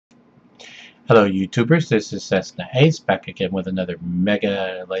Hello YouTubers, this is Cessna Ace back again with another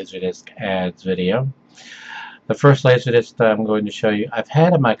mega LaserDisc ads video. The first LaserDisc that I'm going to show you, I've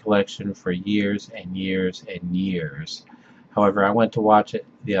had in my collection for years and years and years. However, I went to watch it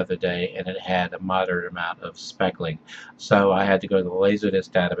the other day and it had a moderate amount of speckling. So I had to go to the LaserDisc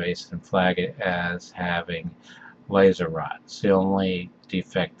database and flag it as having laser rot. It's the only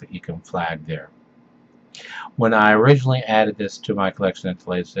defect that you can flag there. When I originally added this to my collection at the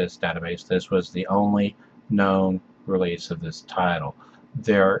LaserDisc database, this was the only known release of this title.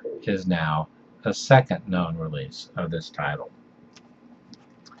 There is now a second known release of this title.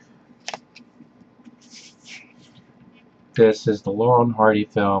 This is the Laurel and Hardy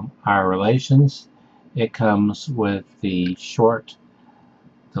film, Our Relations. It comes with the short,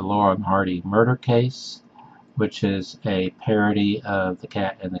 The Laurel and Hardy Murder Case, which is a parody of The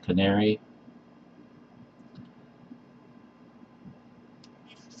Cat and the Canary.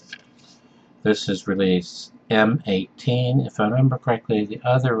 This is release M18. If I remember correctly, the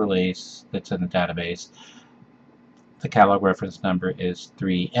other release that's in the database, the catalog reference number is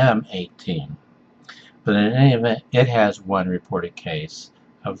 3M18. But in any event, it has one reported case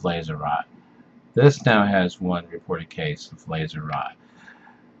of laser rot. This now has one reported case of laser rot.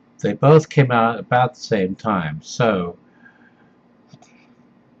 They both came out about the same time, so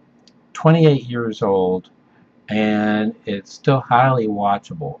 28 years old, and it's still highly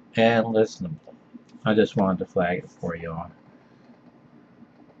watchable and listenable. I just wanted to flag it for you all.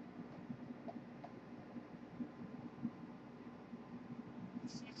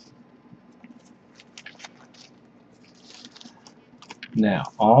 Now,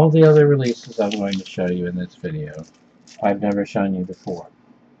 all the other releases I'm going to show you in this video, I've never shown you before.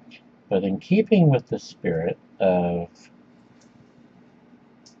 But in keeping with the spirit of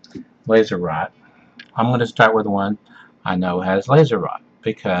laser rot, I'm going to start with one I know has laser rot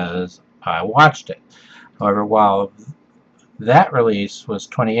because I watched it. However, while that release was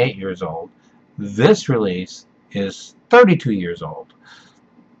 28 years old, this release is 32 years old.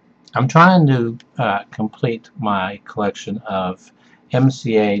 I'm trying to complete my collection of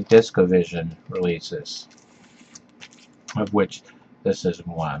MCA DiscoVision releases, of which this is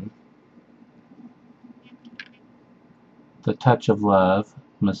one. The Touch of Love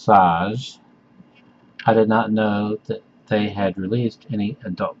Massage. I did not know that they had released any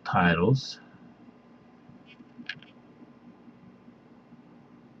adult titles.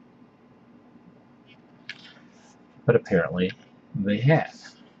 But apparently they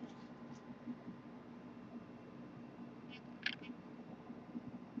have.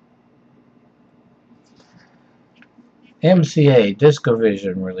 MCA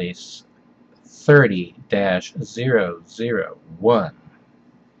DiscoVision release 30-001.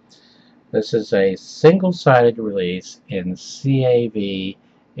 This is a single-sided release in CAV.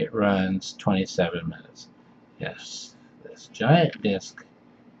 It runs 27 minutes. Yes, this giant disc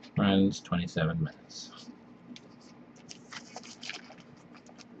runs 27 minutes.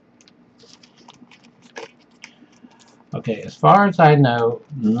 Okay, as far as I know,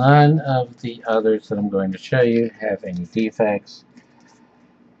 none of the others that I'm going to show you have any defects.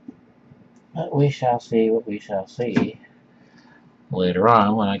 But we shall see what we shall see later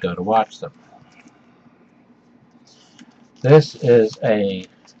on when I go to watch them. This is a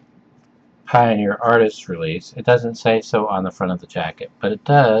Pioneer Artist release. It doesn't say so on the front of the jacket, but it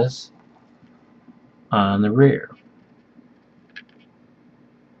does on the rear.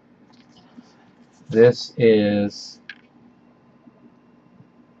 This is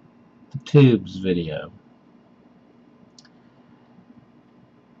the Tubes video.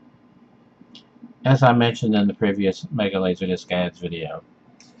 As I mentioned in the previous Mega LaserDisc ads video,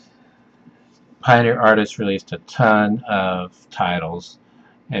 Pioneer Artists released a ton of titles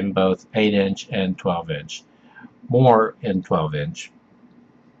in both 8-inch and 12-inch. More in 12-inch.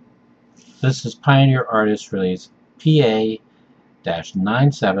 This is Pioneer Artists release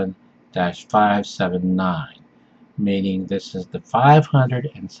PA-97-579, meaning this is the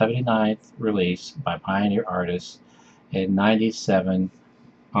 579th release by Pioneer Artists in 97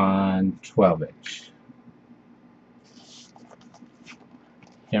 on 12-inch.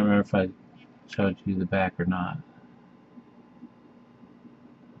 Can't remember if I showed you the back or not.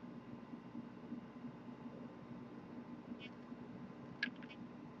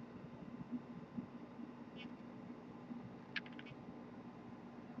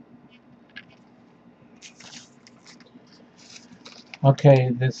 Okay,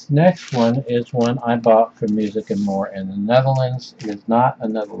 this next one is one I bought from Music and More in the Netherlands. It is not a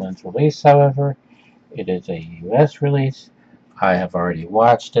Netherlands release, however. It is a US release. I have already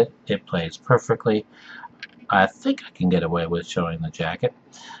watched it. It plays perfectly. I think I can get away with showing the jacket.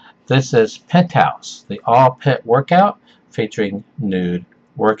 This is Penthouse, the all-pet workout featuring nude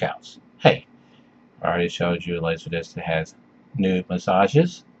workouts. Hey, I already showed you a LaserDisc that has nude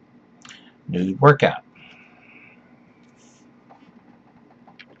massages, nude workout.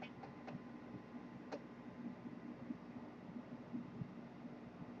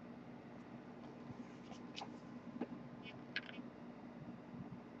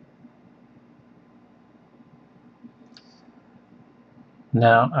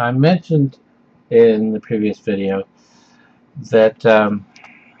 Now, I mentioned in the previous video that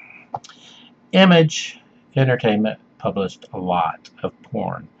Image Entertainment published a lot of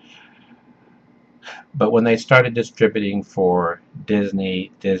porn. But when they started distributing for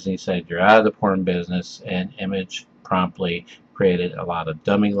Disney, Disney said, "You're out of the porn business," and Image promptly created a lot of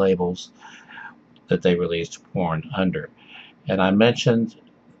dummy labels that they released porn under. And I mentioned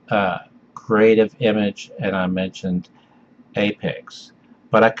Creative Image, and I mentioned Apex,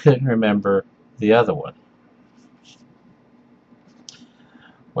 but I couldn't remember the other one.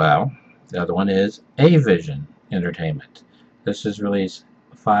 Well, the other one is Avision Entertainment. This is release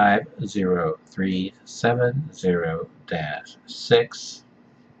 50370-6.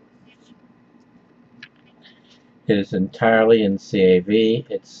 It is entirely in CAV.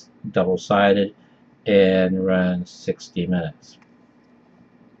 It's double-sided and runs 60 minutes.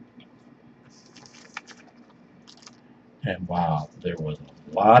 And wow, there was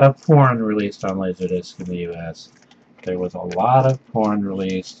a lot of porn released on LaserDisc in the US. There was a lot of porn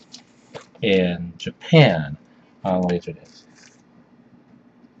released in Japan on LaserDisc.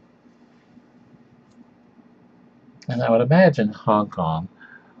 And I would imagine Hong Kong,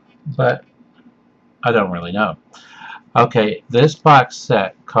 but I don't really know. Okay, this box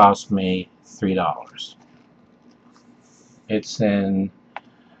set cost me $3. It's in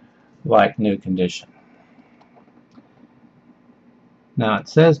like new condition. Now it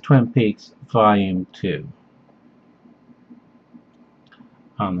says Twin Peaks Volume 2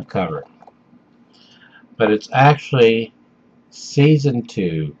 on the cover, but it's actually Season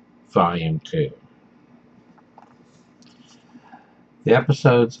 2 Volume 2. The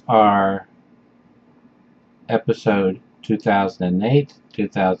episodes are episode 2008,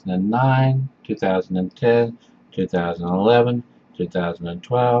 2009, 2010, 2011,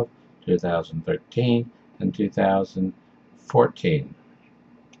 2012, 2013, and 2014.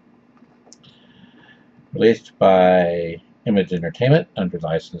 Released by Image Entertainment under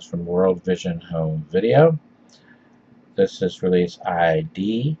license from World Vision Home Video. This is release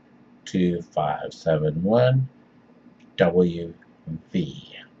ID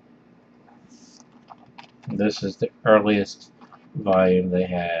 2571WV. This is the earliest volume they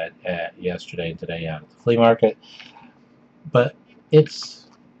had at yesterday and today out at the flea market, but it's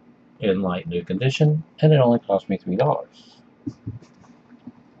in like new condition and it only cost me $3.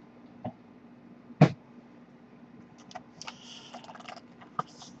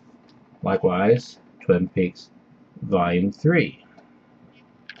 Likewise, Twin Peaks Volume 3.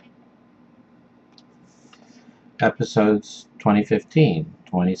 Episodes 2015,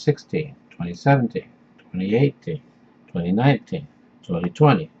 2016, 2017, 2018, 2019,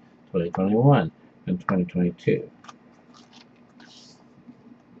 2020, 2021, and 2022.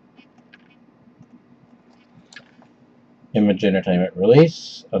 Image Entertainment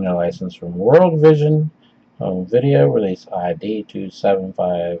release under license from World Vision Home Video, release ID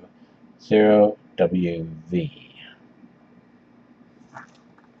 2750WV.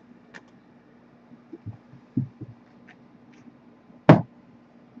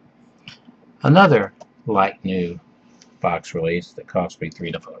 Another like new box release that cost me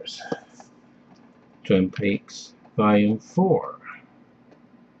 $3. Twin Peaks Volume 4.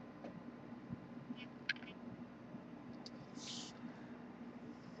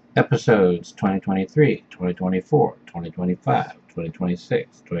 Episodes 2023, 2024, 2025,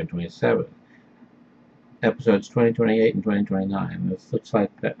 2026, 2027. Episodes 2028 and 2029. This looks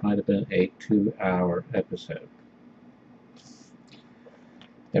like that might have been a 2-hour episode.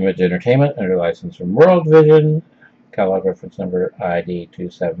 Image Entertainment under license from World Vision. Catalog reference number ID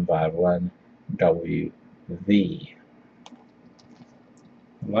 2751WV.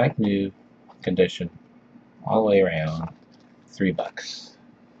 Like new condition, all the way around, $3.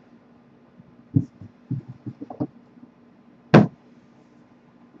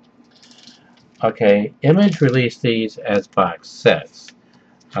 Okay, Image released these as box sets.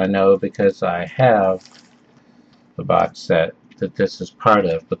 I know because I have the box set that this is part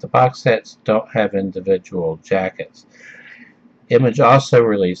of, but the box sets don't have individual jackets. Image also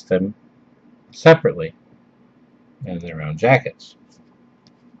released them separately in their own jackets.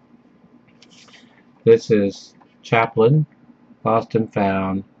 This is Chaplin, Lost and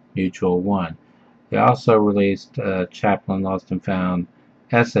Found, Mutual One. They also released Chaplin, Lost and Found,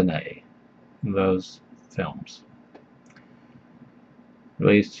 SNA, those films.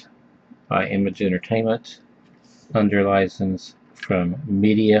 Released by Image Entertainment under license from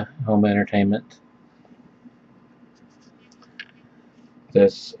Media Home Entertainment.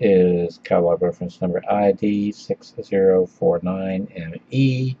 This is catalog reference number ID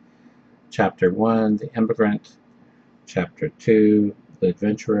 6049ME, Chapter 1, The Immigrant, Chapter 2, The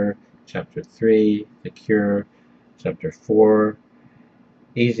Adventurer, Chapter 3, The Cure, Chapter 4,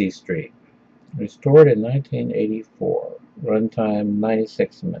 Easy Street. Restored in 1984. Runtime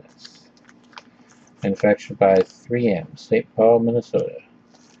 96 minutes. Manufactured by 3M, St. Paul, Minnesota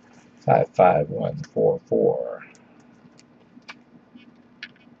 55144.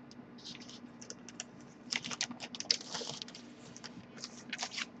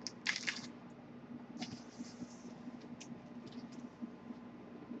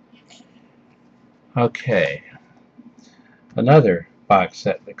 Okay, another box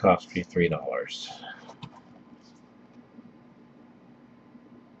set that cost me $3.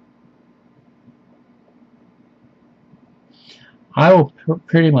 I will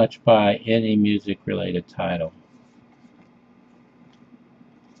pretty much buy any music related title.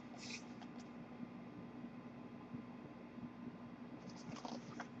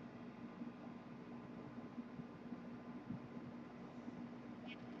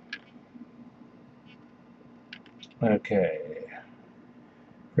 Okay,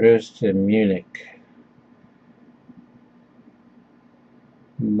 produced in Munich,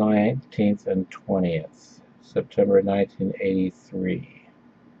 19th and 20th, September 1983.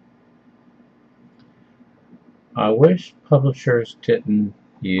 I wish publishers didn't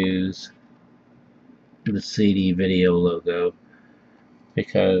use the CD video logo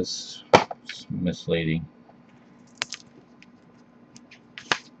because it's misleading.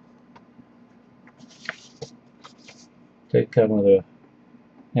 They come with a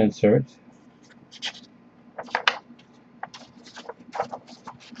insert.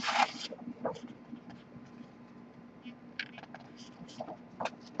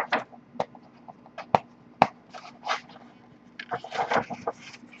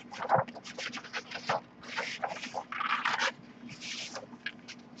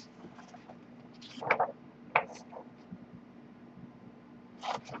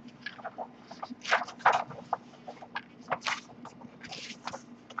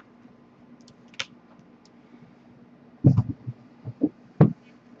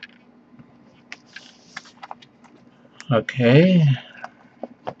 Okay.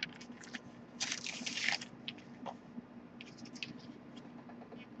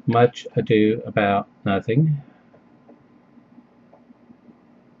 Much Ado About Nothing.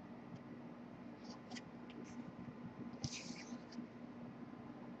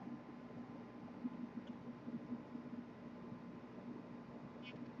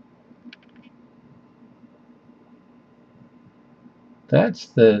 That's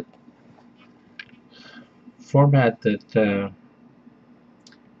the format that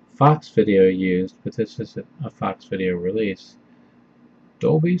Fox Video used, but this isn't a Fox Video release.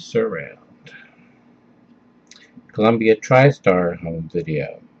 Dolby Surround. Columbia TriStar Home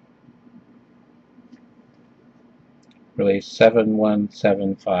Video. Release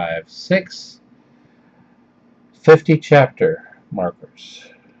 71756. 50 chapter markers.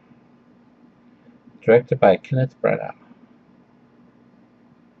 Directed by Kenneth Branagh.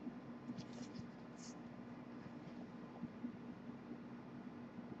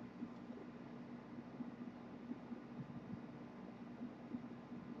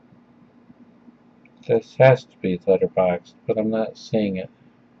 This has to be letterboxed, but I'm not seeing it.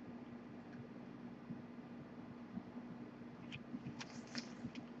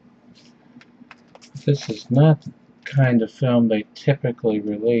 This is not the kind of film they typically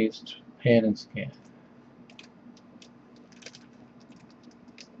released pan and scan.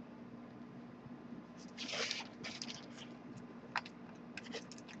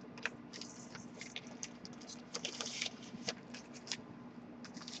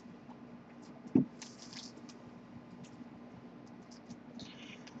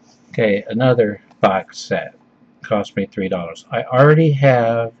 Okay, another box set. Cost me $3. I already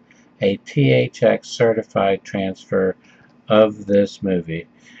have a THX certified transfer of this movie.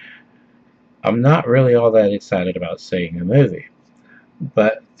 I'm not really all that excited about seeing the movie,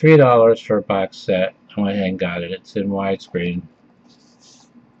 but $3 for a box set, I went ahead and got it. It's in widescreen.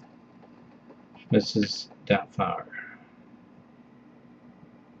 Mrs. Doubtfire.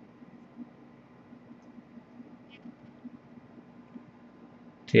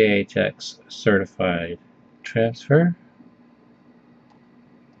 THX certified transfer.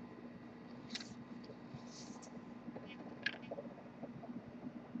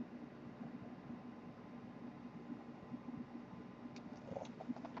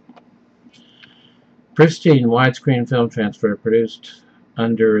 Pristine widescreen film transfer produced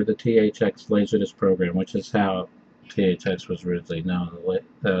under the THX LaserDisc program, which is how THX was originally known,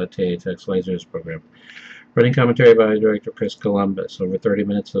 the THX LaserDisc program. Running commentary by director Chris Columbus. Over 30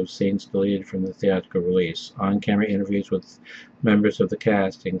 minutes of scenes deleted from the theatrical release. On-camera interviews with members of the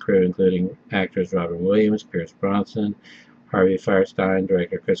cast and crew, including actors Robin Williams, Pierce Brosnan, Harvey Fierstein,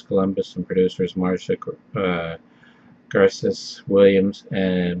 director Chris Columbus, and producers Marcia Garces Williams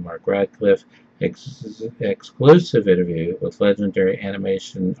and Mark Radcliffe. Exclusive interview with legendary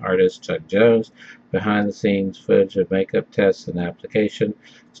animation artist Chuck Jones, behind-the-scenes footage of makeup tests and application,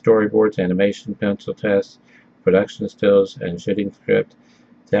 storyboards, animation pencil tests, production stills, and shooting script,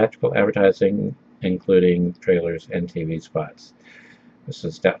 theatrical advertising, including trailers and TV spots.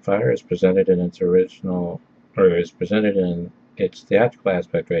 Mrs. Doubtfire is presented in its theatrical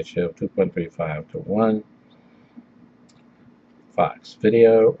aspect ratio of 2.35 to 1. Fox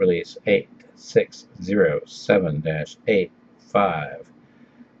Video Release 8607-85.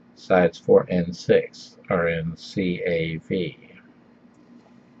 Sides 4 and 6 are in CAV.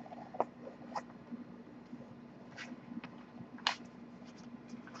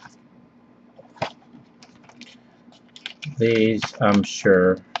 These, I'm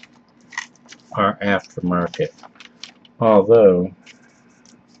sure, are aftermarket, although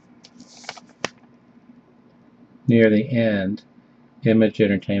near the end, Image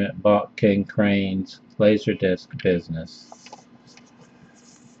Entertainment bought King Crane's LaserDisc business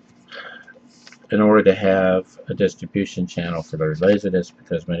in order to have a distribution channel for their LaserDisc,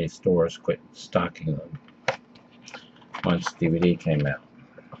 because many stores quit stocking them once DVD came out.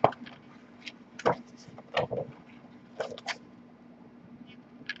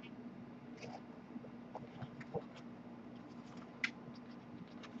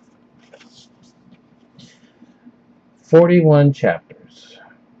 "41 chapters.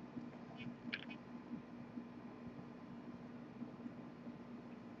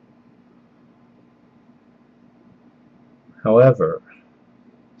 However,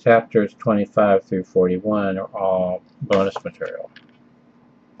 chapters 25 through 41 are all bonus material.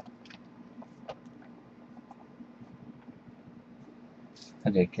 I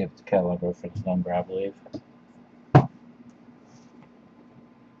did give the catalog reference number, I believe.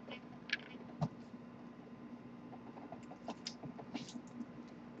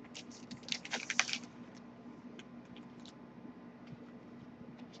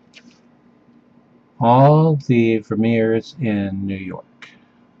 All the premieres in New York.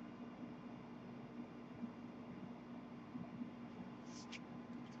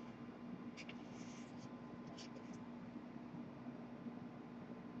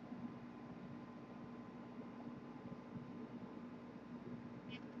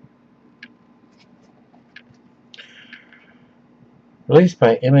 Released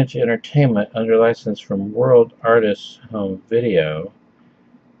by Image Entertainment under license from World Artists Home Video.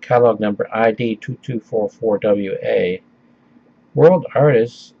 Catalog number ID 2244WA. World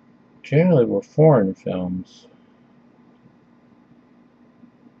Artists generally were foreign films.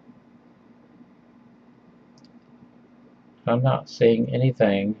 I'm not seeing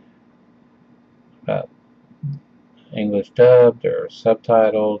anything about English dubbed or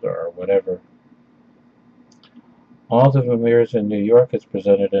subtitled or whatever. All the premieres in New York is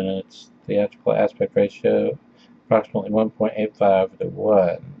presented in its theatrical aspect ratio, approximately 1.85 to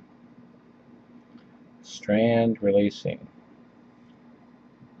 1. Strand Releasing.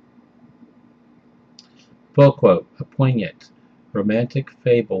 Full quote, "A poignant, romantic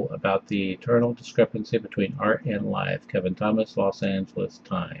fable about the eternal discrepancy between art and life." Kevin Thomas, Los Angeles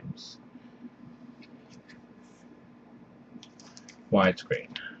Times.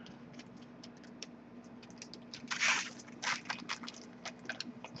 Widescreen.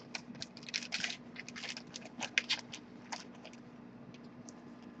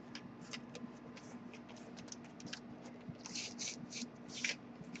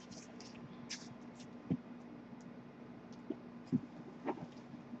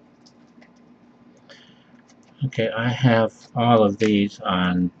 Okay, I have all of these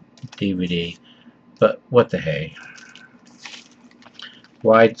on DVD, but what the hey.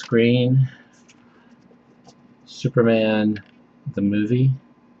 Widescreen, Superman the movie,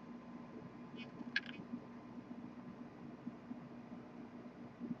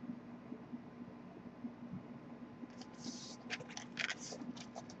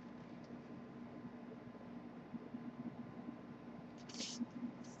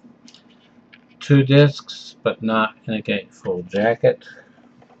 two discs, but not in a gatefold jacket.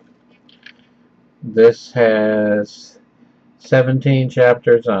 This has 17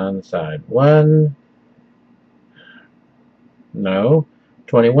 chapters on side 1. No,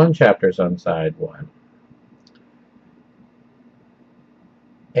 21 chapters on side 1.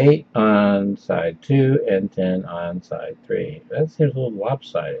 8 on side 2 and 10 on side 3. That seems a little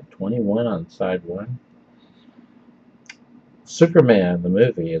lopsided. 21 on side 1. Superman, the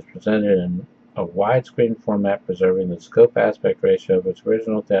movie, is presented in a widescreen format preserving the scope aspect ratio of its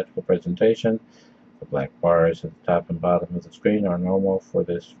original theatrical presentation. The black bars at the top and bottom of the screen are normal for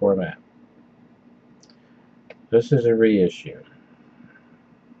this format. This is a reissue.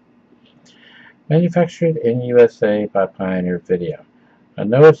 Manufactured in USA by Pioneer Video. I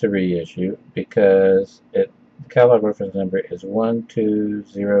know it's a reissue because the catalog reference number is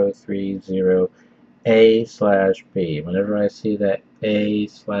 12030A/B. Whenever I see that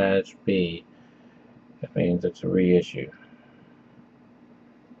A/B, that means it's a reissue.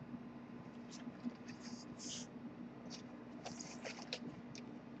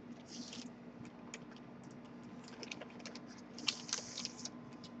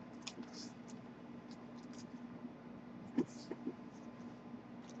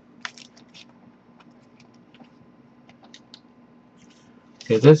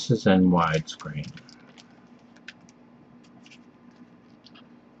 Okay, this is in widescreen.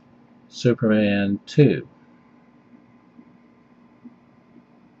 Superman 2.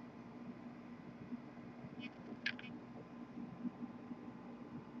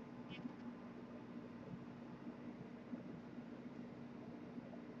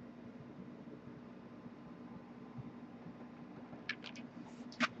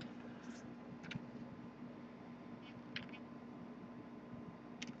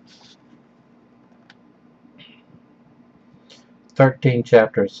 "13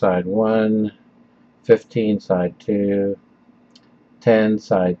 chapters side 1, 15 side 2, 10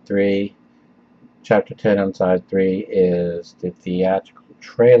 side 3. Chapter 10 on side 3 is the theatrical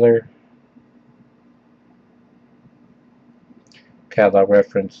trailer. Catalog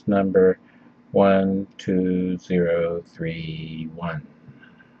reference number 12031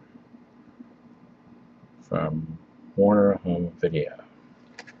 from Warner Home Video.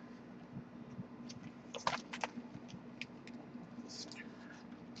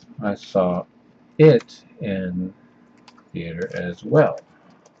 I saw it in theater as well.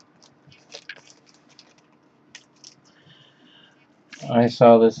 I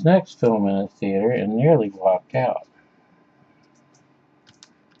saw this next film in a theater and nearly walked out.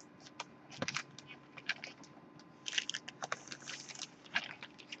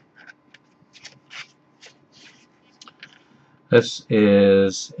 This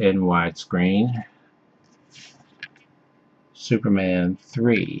is in widescreen. Superman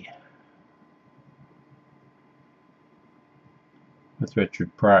 3 with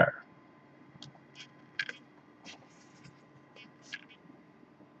Richard Pryor.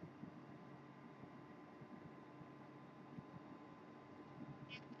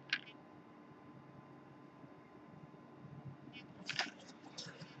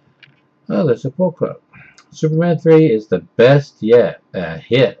 Oh, there's a pull quote. Superman 3 is the best yet. A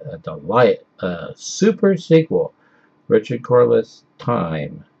hit, a delight, a super sequel. Richard Corliss,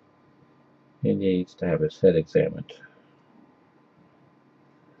 time. He needs to have his head examined.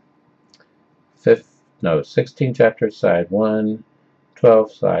 16 chapters side 1,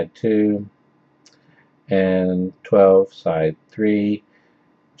 12 side 2, and 12 side 3.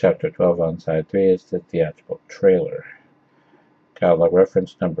 Chapter 12 on side 3 is the theatrical trailer. Catalog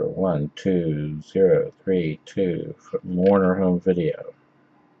reference number 12032 from Warner Home Video.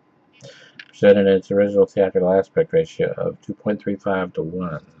 Presented in its original theatrical aspect ratio of 2.35 to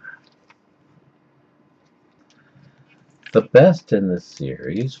 1. The best in the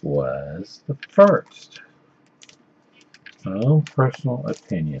series was the first. My own personal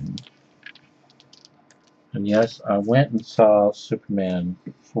opinion. And yes, I went and saw Superman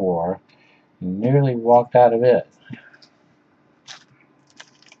 4 and nearly walked out of it.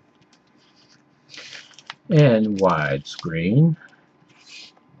 In widescreen,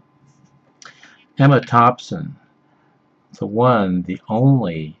 Emma Thompson, the one, the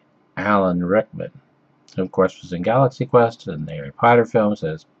only Alan Rickman, who of course was in Galaxy Quest and the Harry Potter films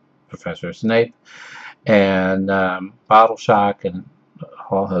as Professor Snape, and Bottle Shock and a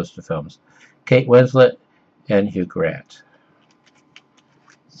whole host of films. Kate Winslet and Hugh Grant.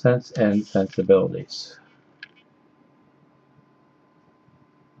 Sense and Sensibilities.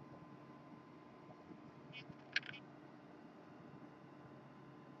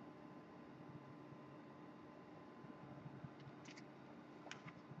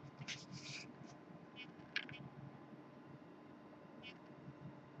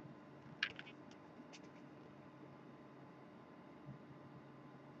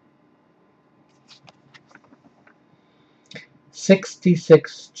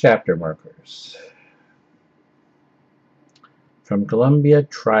 "66 chapter markers. from Columbia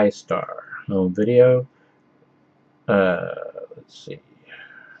TriStar Home Video. Let's see.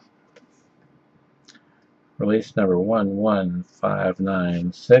 Release number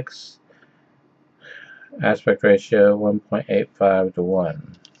 11596. Aspect ratio 1.85 to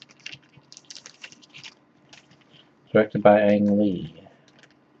 1. Directed by Ang Lee.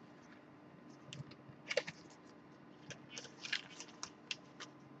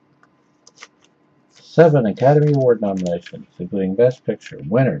 7 Academy Award nominations, including Best Picture,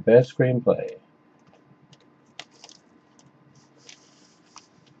 Winner, Best Screenplay.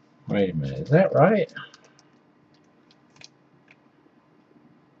 Wait a minute, is that right?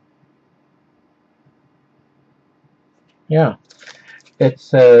 Yeah. It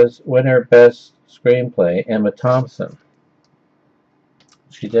says Winner, Best Screenplay, Emma Thompson.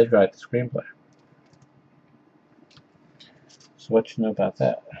 She did write the screenplay. So what you know about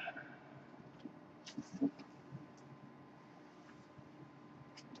that?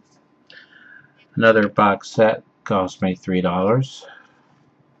 Another box set cost me $3.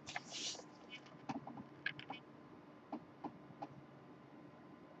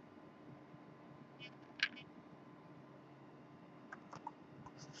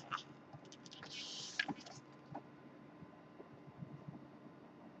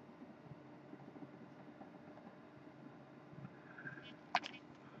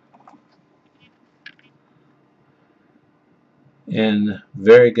 In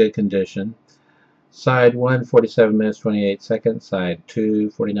very good condition. Side 1, 47 minutes, 28 seconds. Side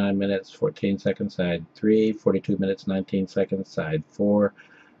 2, 49 minutes, 14 seconds. Side 3, 42 minutes, 19 seconds. Side 4,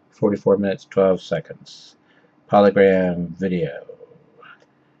 44 minutes, 12 seconds. Polygram video.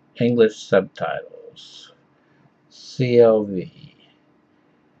 English subtitles. CLV.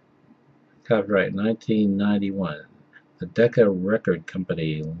 Copyright 1991. The Decca Record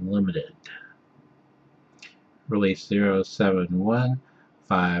Company Limited. Release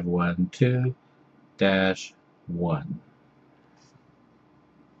 071512-1.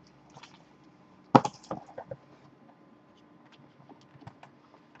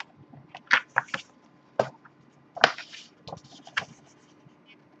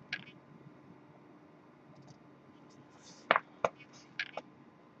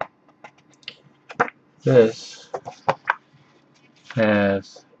 This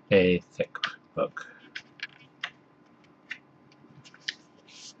has a thick book.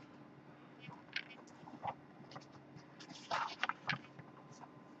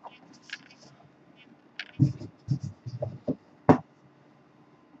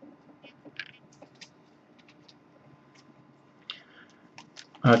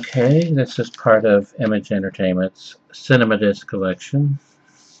 Okay, this is part of Image Entertainment's Cinema Disc collection.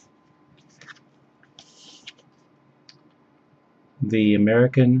 The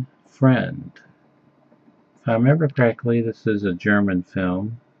American Friend. If I remember correctly, this is a German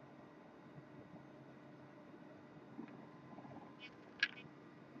film.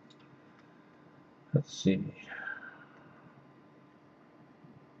 Let's see.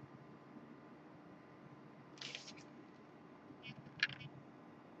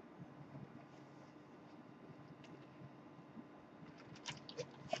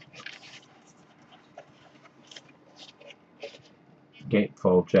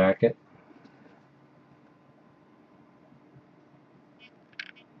 Gatefold jacket.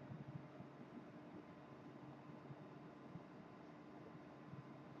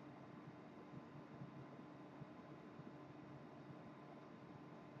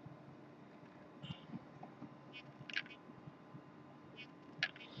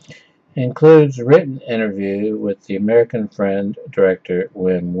 Includes written interview with the American Friend director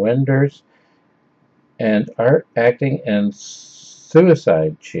Wim Wenders and art, acting, and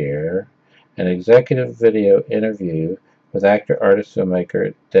suicide chair, an executive video interview with actor, artist,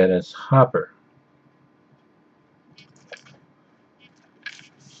 filmmaker Dennis Hopper.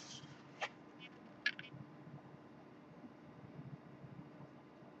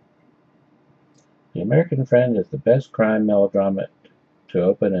 The American Friend is the best crime melodrama to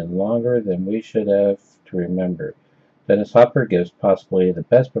open in longer than we should have to remember. Dennis Hopper gives possibly the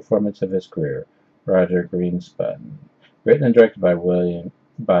best performance of his career. Roger Greenspun. Written and directed by Wim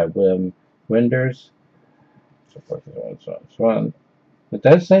Wenders. So forth and so on and so on. So on. It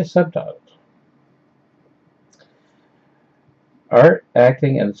does say subtitles. Art,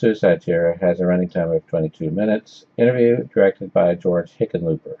 acting, and suicide chair has a running time of 22 minutes. Interview directed by George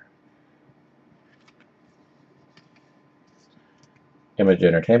Hickenlooper. Image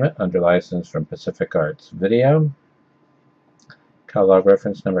Entertainment under license from Pacific Arts Video. Catalog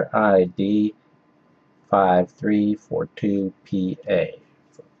reference number ID 5342PA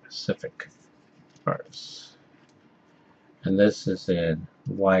for Pacific Arts. And this is in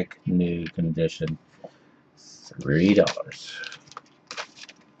like new condition. $3.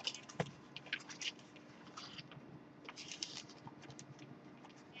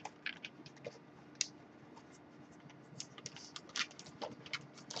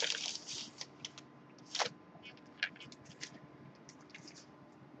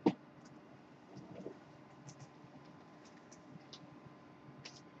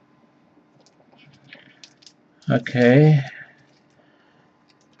 Okay,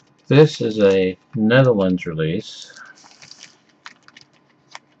 this is a Netherlands release.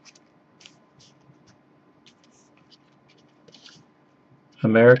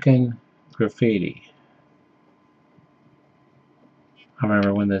 American Graffiti. I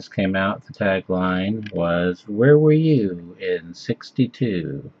remember when this came out, the tagline was, "Where were you in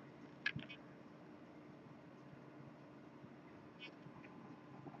 '62?"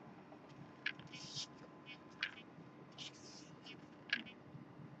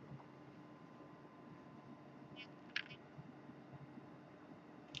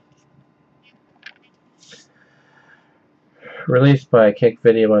 Released by Kick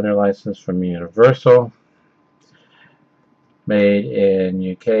Video under license from Universal. Made in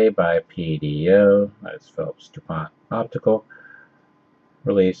UK by PDO, that's Philips DuPont Optical.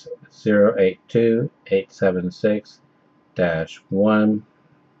 Release 082876-1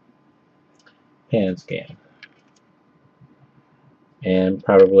 pan scan. And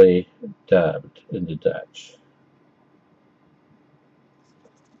probably dubbed into Dutch.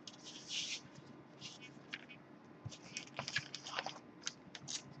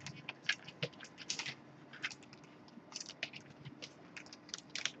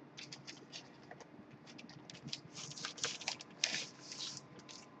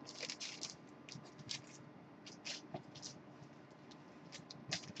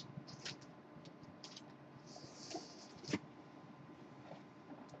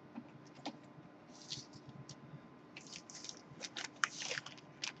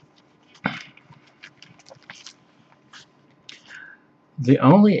 The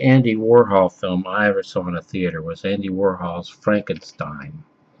only Andy Warhol film I ever saw in a theater was Andy Warhol's Frankenstein,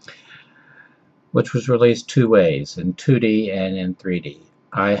 which was released two ways, in 2D and in 3D.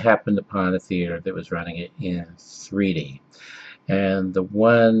 I happened upon a theater that was running it in 3D. And the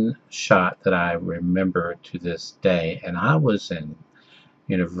one shot that I remember to this day, and I was in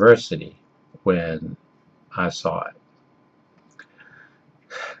university when I saw it.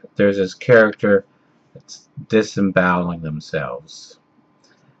 There's this character that's disemboweling themselves,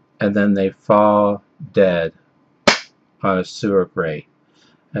 and then they fall dead on a sewer grate,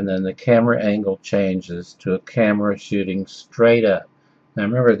 and then the camera angle changes to a camera shooting straight up. Now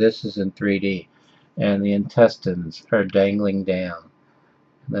remember, this is in 3D, and the intestines are dangling down,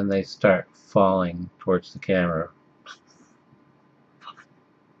 and then they start falling towards the camera.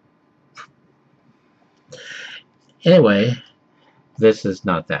 Anyway, this is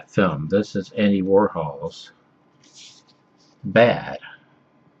not that film. This is Andy Warhol's Bad,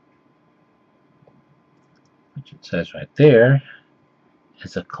 which it says right there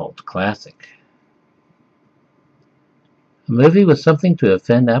is a cult classic. A movie with something to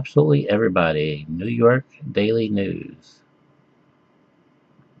offend absolutely everybody. New York Daily News.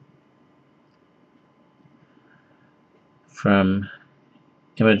 From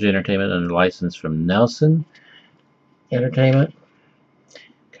Image Entertainment under license from Nelson Entertainment.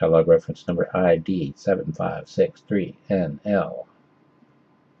 Catalog reference number ID 7563NL.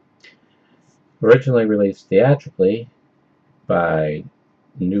 Originally released theatrically by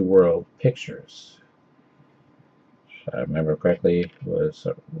New World Pictures. If I remember correctly, it was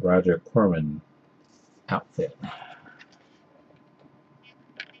a Roger Corman outfit.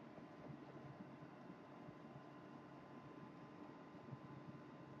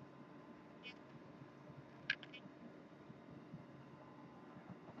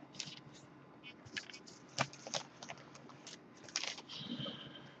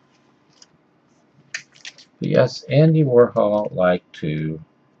 But yes, Andy Warhol liked to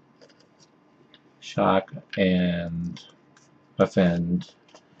shock and offend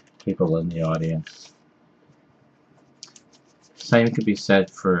people in the audience. Same could be said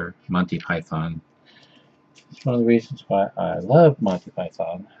for Monty Python. It's one of the reasons why I love Monty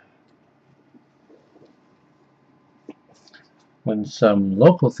Python. When some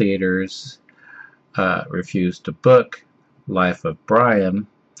local theaters refused to book Life of Brian,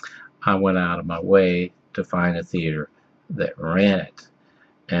 I went out of my way to find a theater that ran it,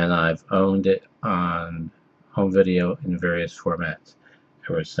 and I've owned it on home video in various formats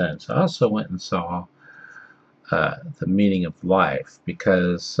ever since. I also went and saw The Meaning of Life,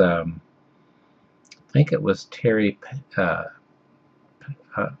 because think it was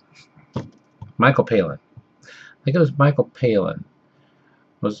Michael Palin. I think it was Michael Palin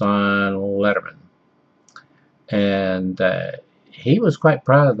was on Letterman, and he was quite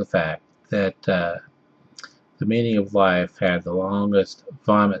proud of the fact that The Meaning of Life had the longest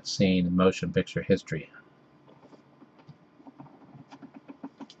vomit scene in motion picture history.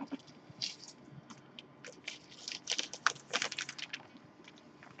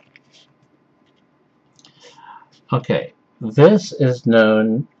 Okay, this is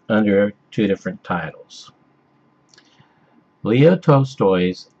known under two different titles. Leo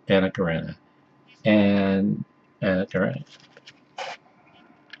Tolstoy's Anna Karenina and Anna Karenina.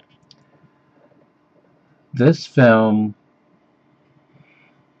 This film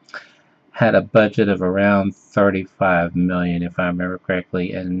had a budget of around $35 million, if I remember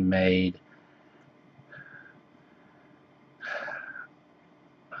correctly, and made,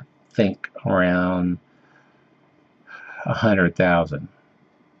 I think, around 100,000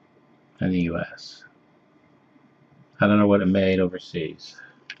 in the U.S. I don't know what it made overseas.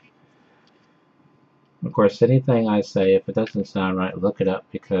 Of course, anything I say, if it doesn't sound right, look it up,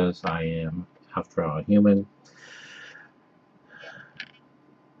 because I am, after all, human.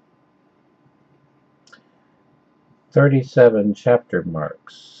 "37 chapter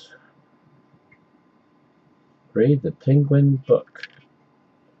marks. Read the Penguin book."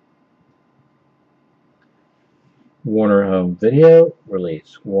 Warner Home Video,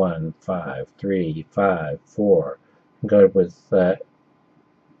 release 15354. Go with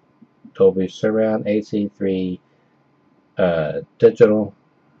Dolby Surround AC3 digital.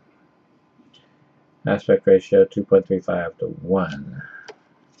 Aspect ratio 2.35 to 1.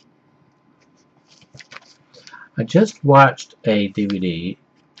 I just watched a DVD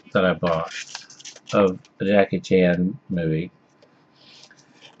that I bought of the Jackie Chan movie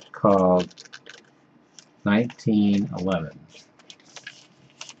called 1911.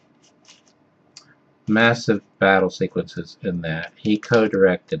 Massive battle sequences in that. He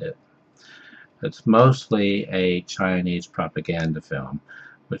co-directed it. It's mostly a Chinese propaganda film,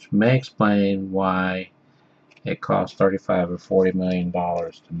 which may explain why it cost $35 or $40 million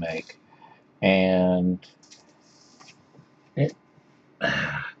to make, and it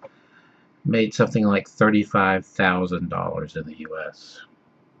made something like $35,000 in the US.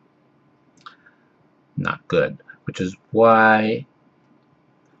 Not good, which is why,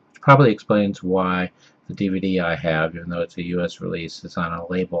 probably explains why the DVD I have, even though it's a US release, is on a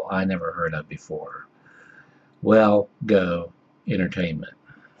label I never heard of before. Well Go Entertainment.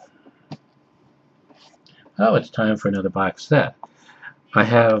 Oh, it's time for another box set. I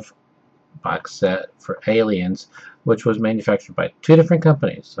have a box set for Aliens, which was manufactured by two different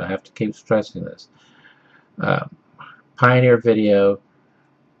companies, so I have to keep stressing this. Pioneer Video,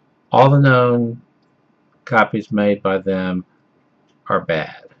 all the known copies made by them are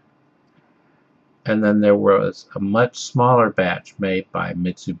bad. And then there was a much smaller batch made by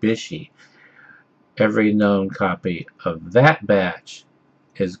Mitsubishi. Every known copy of that batch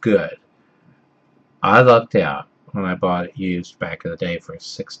is good. I lucked out when I bought it used back in the day for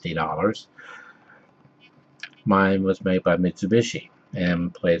 $60. Mine was made by Mitsubishi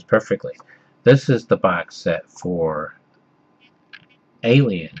and plays perfectly. This is the box set for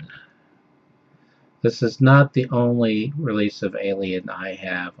Alien. This is not the only release of Alien I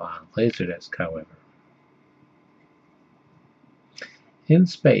have on LaserDisc, however. In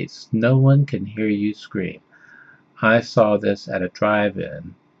Space, No One Can Hear You Scream. I saw this at a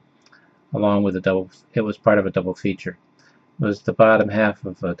drive-in along with a double. It was part of a double feature. It was the bottom half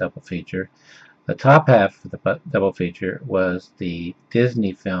of a double feature. The top half of the double feature was the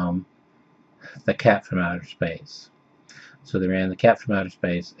Disney film The Cat from Outer Space. So they ran The Cat from Outer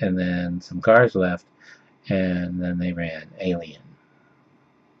Space, and then some cars left, and then they ran Alien.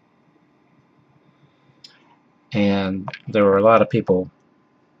 And there were a lot of people,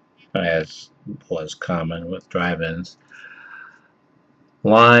 as was common with drive-ins,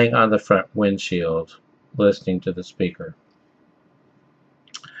 lying on the front windshield listening to the speaker.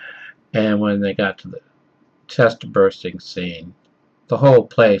 And when they got to the chest bursting scene, the whole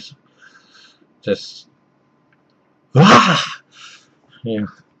place just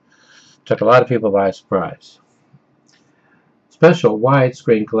took a lot of people by surprise. Special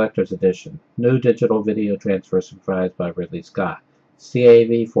widescreen collector's edition. New digital video transfer surprised by Ridley Scott.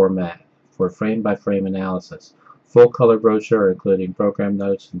 CAV format for frame-by-frame analysis. Full color brochure including program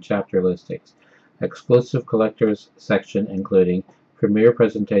notes and chapter listings. Exclusive collectors section including premiere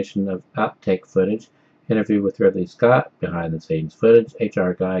presentation of outtake footage, interview with Ridley Scott, behind-the-scenes footage,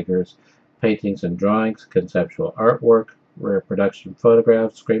 H.R. Geiger's paintings and drawings, conceptual artwork, rare production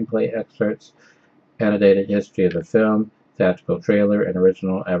photographs, screenplay excerpts, annotated history of the film, theatrical trailer, and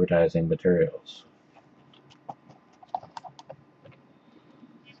original advertising materials.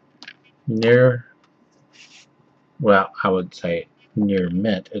 Near, well, I would say near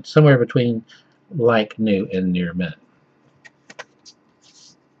mint. It's somewhere between like new and near mint.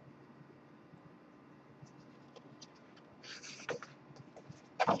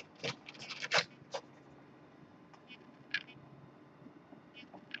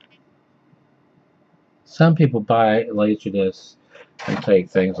 Some people buy LaserDiscs and take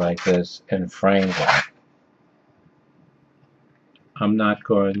things like this and frame them. I'm not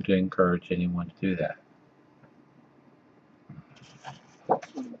going to encourage anyone to do that.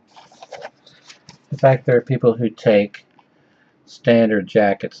 In fact, there are people who take standard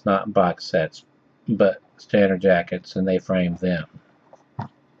jackets, not box sets, but standard jackets, and they frame them.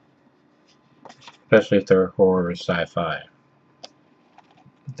 Especially if they're horror or sci-fi.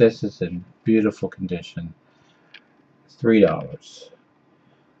 This is in beautiful condition. $3.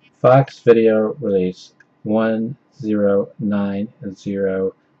 Fox Video Release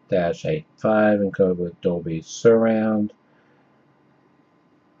 1090-85 encoded with Dolby Surround.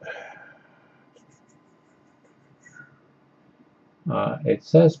 It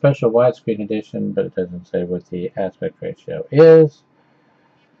says special widescreen edition, but it doesn't say what the aspect ratio is.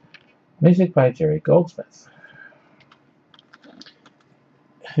 Music by Jerry Goldsmith,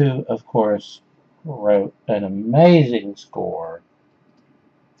 who, of course, wrote an amazing score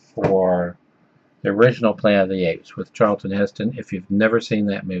for the original Planet of the Apes with Charlton Heston. If you've never seen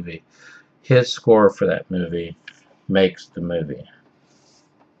that movie, his score for that movie makes the movie.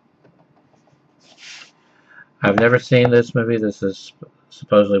 I've never seen this movie. This is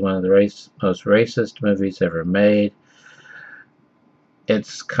supposedly one of the most racist movies ever made.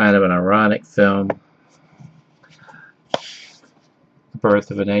 It's kind of an ironic film. The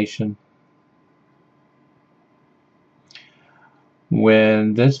Birth of a Nation.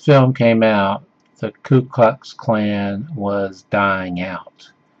 When this film came out, the Ku Klux Klan was dying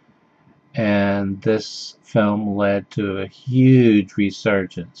out. And this film led to a huge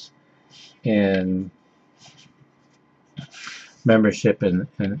resurgence in membership in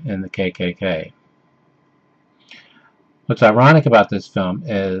the KKK. What's ironic about this film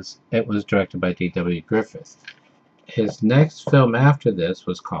is it was directed by D.W. Griffith. His next film after this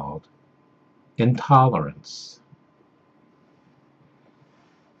was called Intolerance.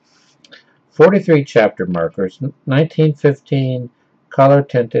 43 chapter markers, 1915 color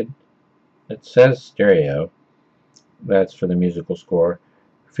tinted, it says stereo, that's for the musical score.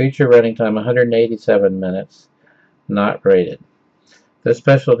 Feature running time 187 minutes, not rated. This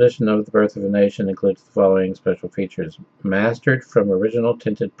special edition of The Birth of a Nation includes the following special features: mastered from original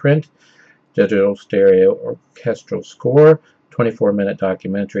tinted print, digital stereo orchestral score, 24-minute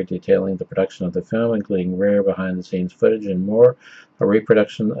documentary detailing the production of the film, including rare behind-the-scenes footage and more, a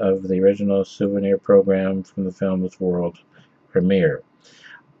reproduction of the original souvenir program from the film's world premiere.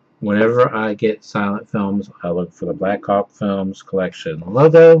 Whenever I get silent films, I look for the Black Hawk Films collection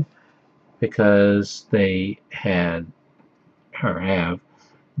logo because they had or have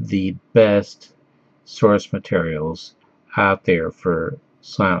the best source materials out there for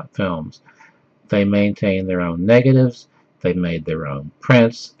silent films. They maintain their own negatives, they made their own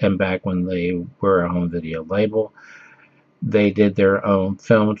prints, and back when they were a home video label, they did their own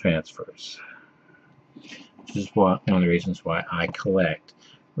film transfers, which is one of the reasons why I collect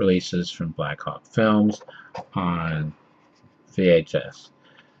releases from Black Hawk Films on VHS.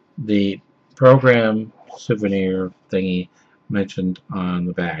 The program souvenir thingy mentioned on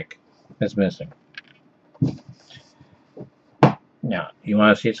the back is missing. Now, you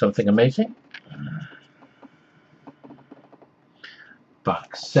want to see something amazing?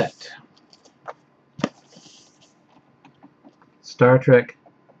 Box set. Star Trek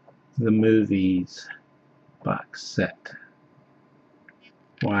The Movies box set.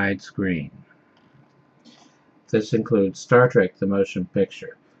 Widescreen. This includes Star Trek The Motion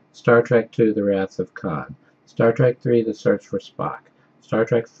Picture, Star Trek II The Wrath of Khan, Star Trek III The Search for Spock, Star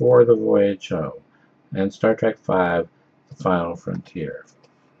Trek IV The Voyage Home, and Star Trek V The Final Frontier.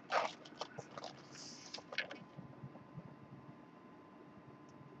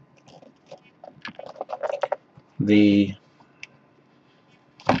 The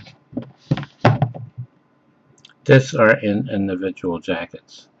discs are in individual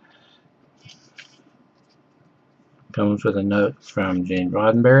jackets. Comes with a note from Gene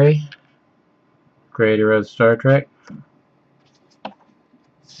Roddenberry, creator of Star Trek.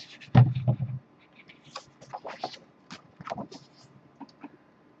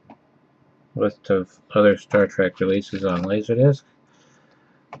 List of other Star Trek releases on LaserDisc.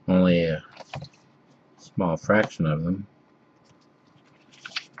 Only small fraction of them.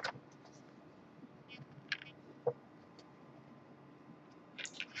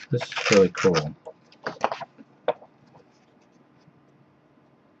 This is really cool.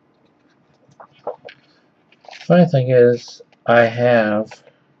 Funny thing is, I have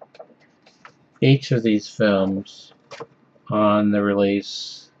each of these films on the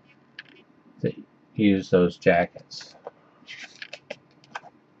release that use those jackets.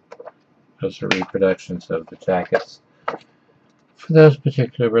 Those are reproductions of the jackets for those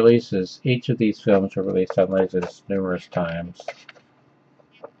particular releases. Each of these films were released on LaserDisc numerous times.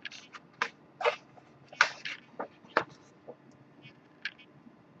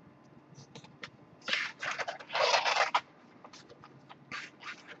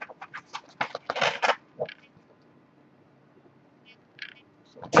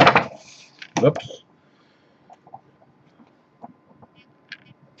 Whoops.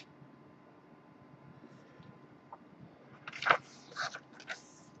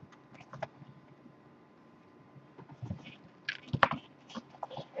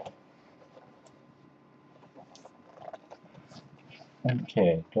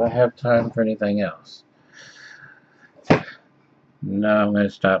 Okay, do I have time for anything else? No, I'm going to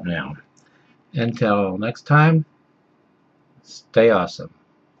stop now. Until next time, stay awesome.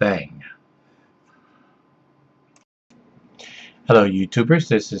 Bang. Hello YouTubers,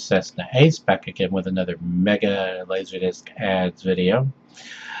 this is Cessna Ace back again with another mega LaserDisc ads video.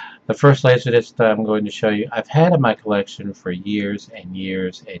 The first LaserDisc that I'm going to show you, I've had in my collection for years and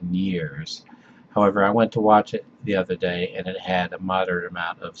years and years. However, I went to watch it the other day and it had a moderate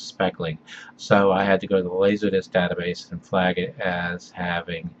amount of speckling. So I had to go to the LaserDisc database and flag it as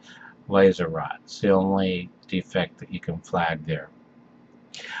having laser rot. It's the only defect that you can flag there.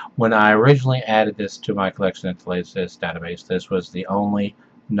 When I originally added this to my collection at the LaserDisc database, this was the only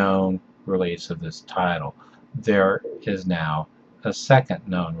known release of this title. There is now a second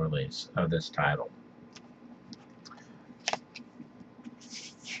known release of this title.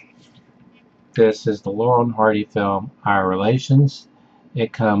 This is the Laurel and Hardy film, Our Relations.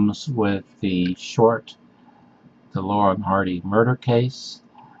 It comes with the short, The Laurel and Hardy Murder Case,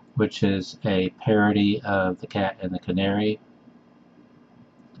 which is a parody of The Cat and the Canary.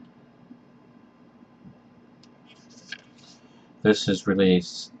 This is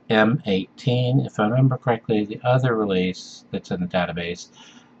release M18. If I remember correctly, the other release that's in the database,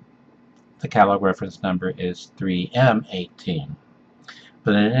 the catalog reference number is 3M18.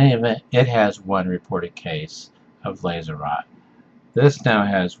 But in any event, it has one reported case of laser rot. This now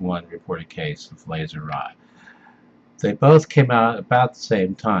has one reported case of laser rot. They both came out about the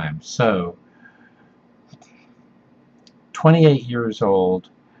same time, so 28 years old,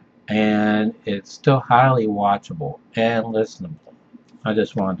 and it's still highly watchable and listenable. I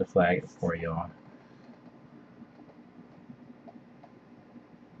just wanted to flag it for you all.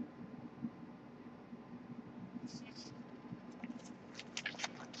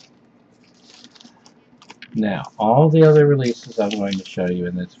 Now, all the other releases I'm going to show you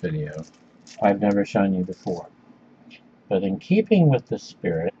in this video, I've never shown you before. But in keeping with the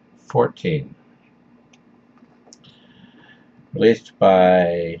spirit, 14. Released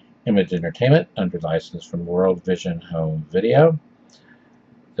by Image Entertainment under license from World Vision Home Video.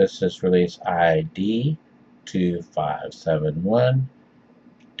 This is release ID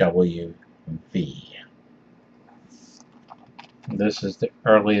 2571WV. This is the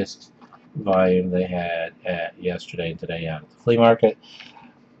earliest volume they had at yesterday and today out at the flea market,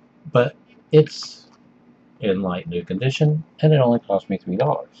 but it's in light new condition and it only cost me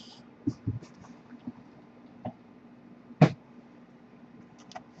 $3.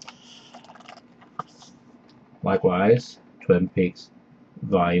 Likewise, Twin Peaks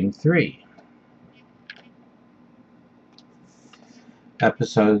Volume 3.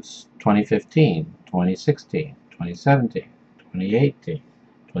 Episodes 2015, 2016, 2017, 2018,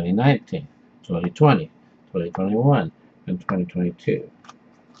 2019, 2020, 2021, and 2022.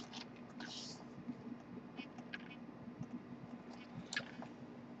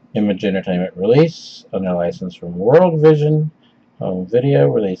 Image Entertainment release under license from World Vision Home Video,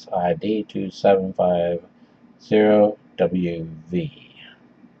 release ID 2750WV.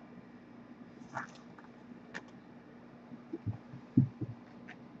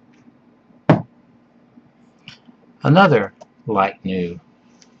 Another light new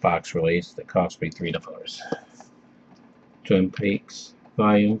box release that cost me $3. Twin Peaks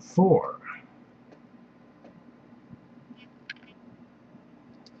Volume 4.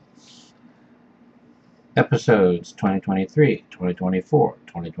 Episodes 2023, 2024,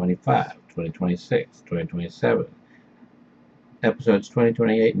 2025, 2026, 2027, episodes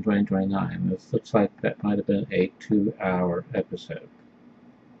 2028 and 2029. This looks like that might have been a 2-hour episode.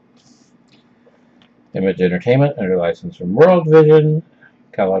 Image Entertainment under license from World Vision.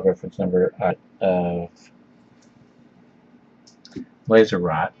 Catalog reference number of Laser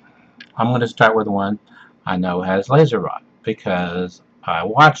Rot. I'm going to start with the one I know has Laser Rot because I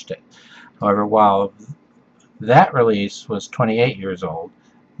watched it. However, while that release was 28 years old,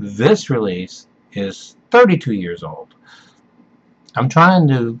 this release is 32 years old. I'm trying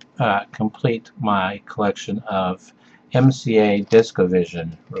to complete my collection of MCA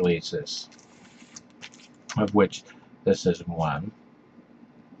DiscoVision releases, of which this is one.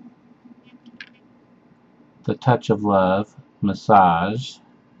 The Touch of Love Massage.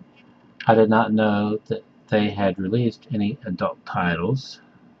 I did not know that they had released any adult titles.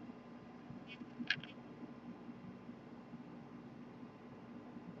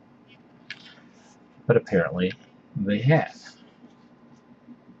 But apparently they have.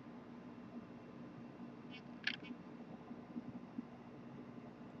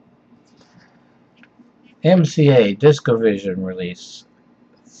 MCA DiscoVision release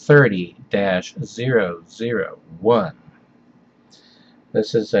 30-001.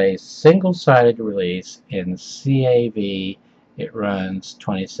 This is a single-sided release in CAV. It runs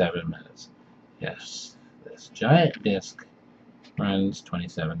 27 minutes. Yes, this giant disc runs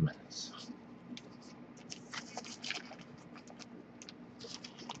 27 minutes.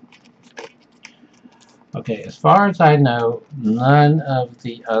 Okay, as far as I know, none of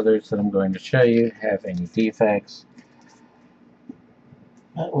the others that I'm going to show you have any defects.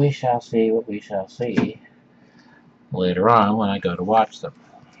 But we shall see what we shall see later on when I go to watch them.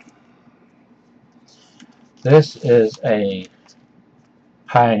 This is a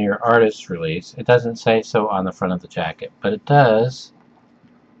Pioneer Artist release. It doesn't say so on the front of the jacket, but it does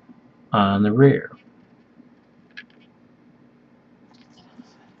on the rear.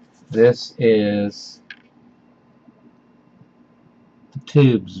 This is the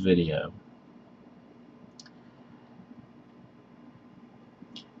Tubes video.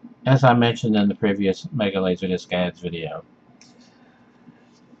 As I mentioned in the previous Mega LaserDisc ads video,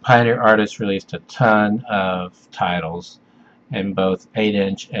 Pioneer Artists released a ton of titles in both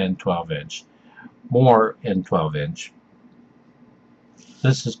 8-inch and 12-inch. More in 12-inch.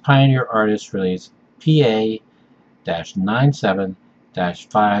 This is Pioneer Artists release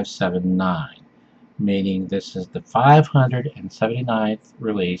PA-97-579, meaning this is the 579th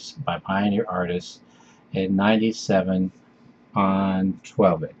release by Pioneer Artists in 97 on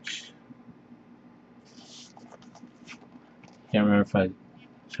 12-inch. Can't remember if I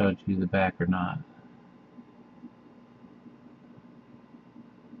showed you the back or not.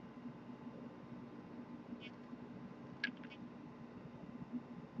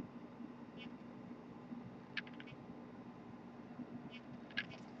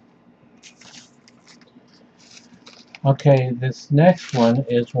 Okay, this next one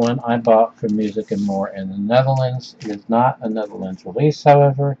is one I bought from Music and More in the Netherlands. It is not a Netherlands release,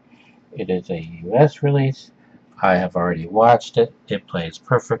 however. It is a US release. I have already watched it. It plays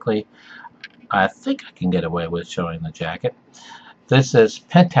perfectly. I think I can get away with showing the jacket. This is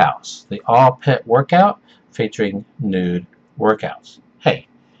Penthouse, the all-pet workout featuring nude workouts. Hey,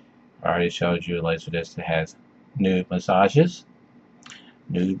 I already showed you a LaserDisc that has nude massages,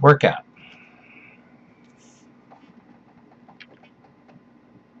 nude workout.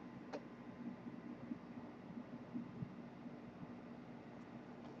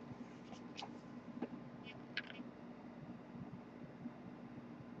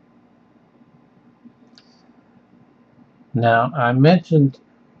 Now, I mentioned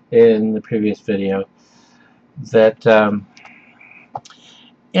in the previous video that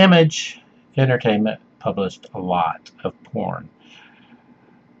Image Entertainment published a lot of porn.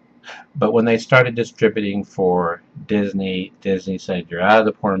 But when they started distributing for Disney, Disney said, "You're out of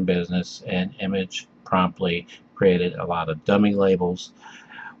the porn business," and Image promptly created a lot of dummy labels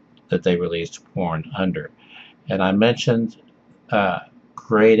that they released porn under. And I mentioned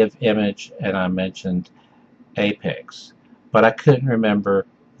Creative Image, and I mentioned Apex, but I couldn't remember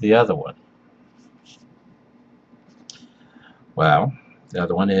the other one. Well, the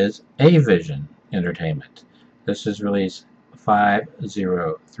other one is Avision Entertainment. This is release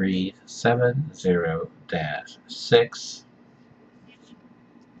 50370-6.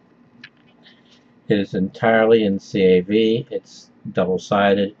 It is entirely in CAV. It's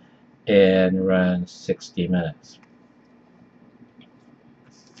double-sided and runs 60 minutes.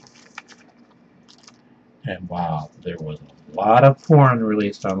 And wow, there was a lot of porn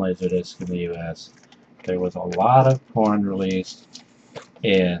released on LaserDisc in the US. There was a lot of porn released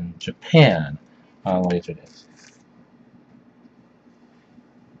in Japan on LaserDisc.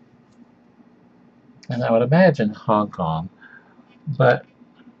 and I would imagine Hong Kong, but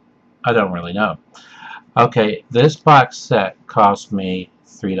I don't really know. Okay, this box set cost me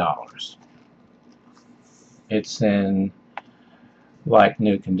 $3. It's in like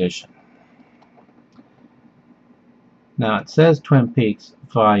new condition. Now it says Twin Peaks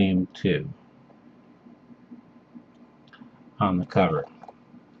Volume 2 on the cover,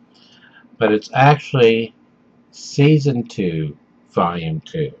 but it's actually Season 2 Volume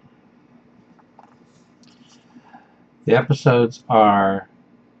 2. The episodes are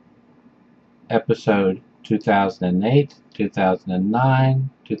episode 2008, 2009,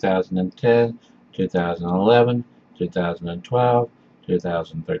 2010, 2011, 2012,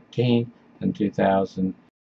 2013, and 2014.